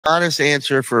honest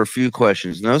answer for a few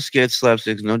questions. No skits,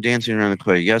 slapsticks, no dancing around the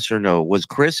question. Yes or no? Was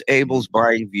Chris Abels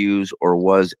buying views, or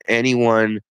was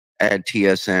anyone at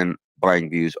TSN buying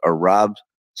views? Or Rob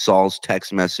Saul's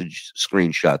text message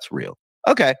screenshots real?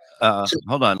 Okay.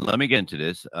 Hold on. Let me get into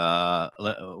this. Where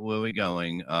are we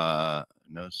going? No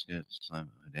skits,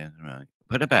 dancing around.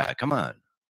 Put it back. Come on.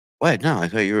 Wait, no, I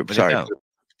thought you were. Sorry,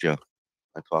 Joe.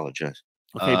 I apologize.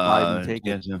 Okay, Biden, take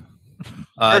it.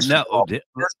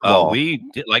 We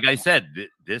did, like I said,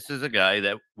 this is a guy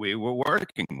that we were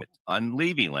working with on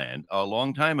Levy Land a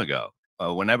long time ago.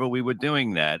 Whenever we were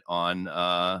doing that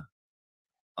on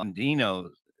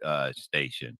Dino's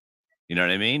station, you know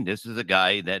what I mean? This is a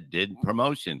guy that did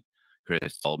promotion.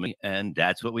 Chris told me, and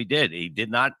that's what we did. He did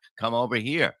not come over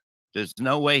here. There's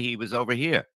no way he was over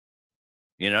here.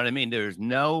 You know what I mean? There's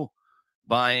no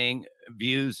buying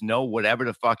views, no whatever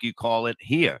the fuck you call it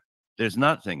here. There's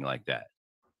nothing like that.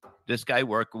 This guy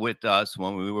worked with us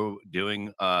when we were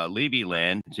doing Levy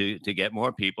Land to get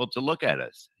more people to look at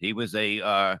us. He was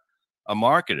a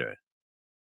marketer.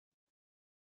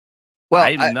 Well,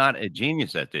 I'm not a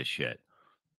genius at this shit.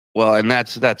 Well, and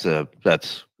that's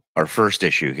our first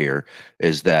issue here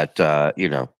is that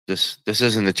this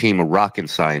isn't a team of rocket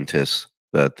scientists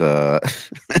that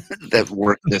that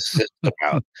work this system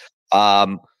out.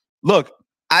 Look,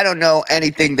 I don't know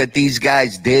anything that these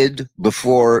guys did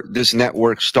before this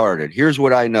network started. Here's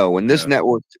what I know.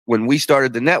 When we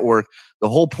started the network, the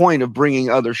whole point of bringing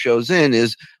other shows in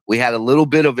is we had a little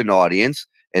bit of an audience,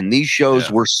 and these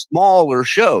shows were smaller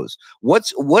shows.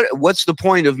 What's the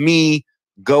point of me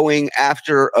going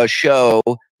after a show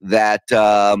that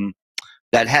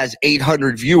that has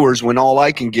 800 viewers when all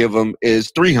I can give them is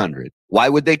 300? Why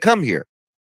would they come here?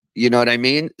 You know what I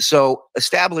mean? So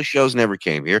established shows never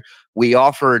came here. We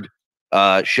offered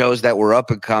shows that were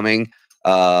up and coming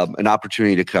an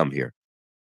opportunity to come here.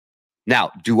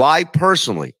 Now, do I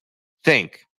personally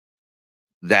think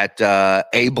that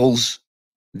Abel's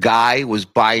guy was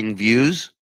buying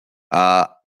views?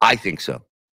 I think so,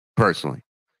 personally.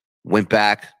 Went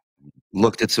back,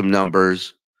 looked at some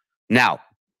numbers. Now,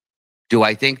 do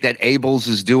I think that Abel's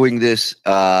is doing this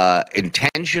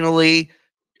intentionally?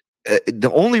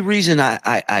 The only reason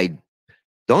the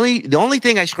only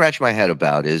thing I scratch my head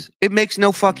about is it makes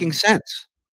no fucking sense.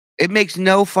 It makes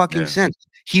no fucking sense.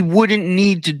 He wouldn't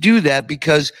need to do that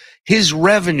because his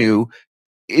revenue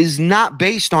is not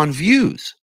based on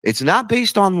views. It's not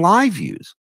based on live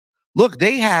views. Look,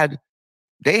 they had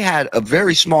a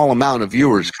very small amount of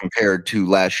viewers compared to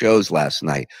last shows last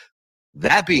night.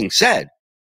 That being said,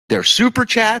 their super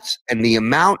chats and the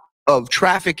amount of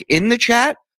traffic in the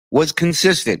chat was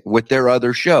consistent with their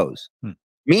other shows.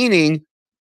 Meaning,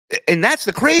 and that's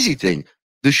the crazy thing,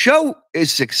 the show is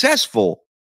successful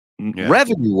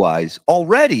revenue-wise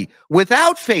already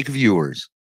without fake viewers.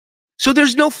 So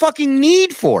there's no fucking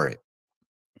need for it.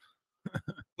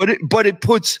 But it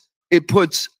puts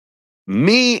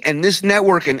me and this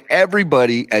network and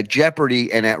everybody at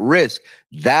jeopardy and at risk.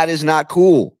 That is not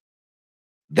cool.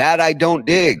 That I don't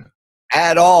dig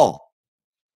at all.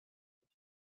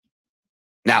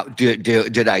 Now,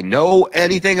 did I know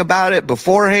anything about it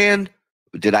beforehand?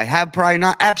 Did I have probably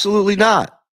not? Absolutely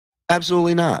not.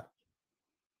 Absolutely not.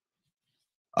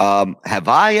 Have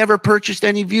I ever purchased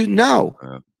any views? No.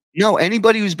 No.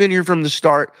 Anybody who's been here from the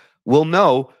start will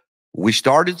know we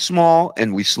started small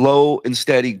and we slow and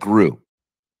steady grew.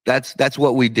 That's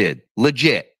what we did.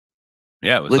 Legit.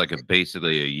 Yeah, it was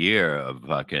basically a year of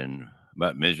fucking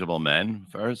miserable men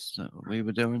first we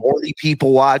were doing. 40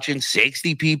 people watching,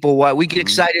 60 people watching. We get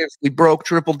excited if we broke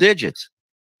triple digits.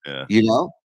 Yeah. You know?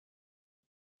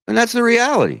 And that's the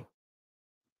reality.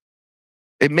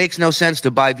 It makes no sense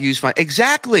to buy views.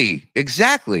 Exactly.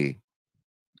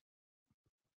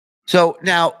 So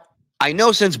now, I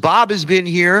know since Bob has been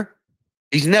here,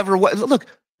 he's never... Look,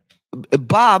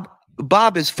 Bob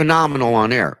is phenomenal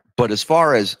on air. But as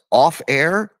far as off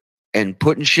air and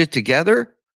putting shit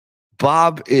together,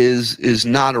 Bob is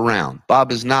not around.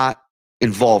 Bob is not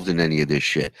involved in any of this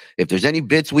shit. If there's any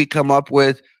bits we come up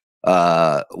with,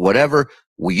 whatever,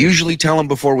 we usually tell him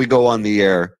before we go on the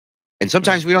air. And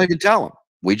sometimes we don't even tell him.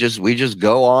 We just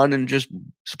go on and just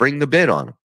spring the bit on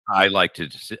him. I like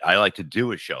to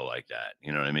do a show like that.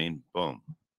 You know what I mean? Boom.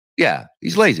 Yeah,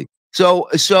 he's lazy. So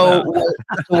I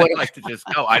like to just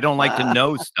go. I don't like to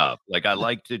know stuff. Like I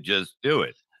like to just do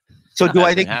it. So do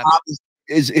I think Bob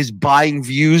is buying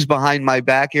views behind my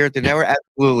back here at the network?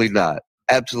 Absolutely not.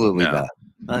 Absolutely not.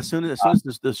 As soon as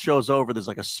this show's over, there's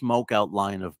like a smoke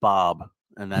outline of Bob,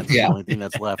 and that's the only thing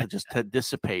that's left. It just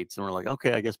dissipates, and we're like,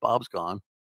 okay, I guess Bob's gone.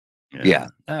 Yeah.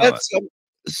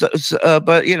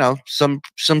 But you know, some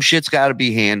shit's got to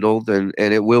be handled, and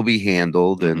it will be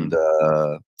handled, and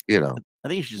you know, I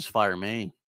think you should just fire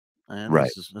me. And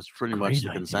right. that's pretty much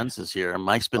the consensus here. And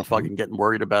Mike's been fucking getting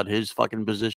worried about his fucking position.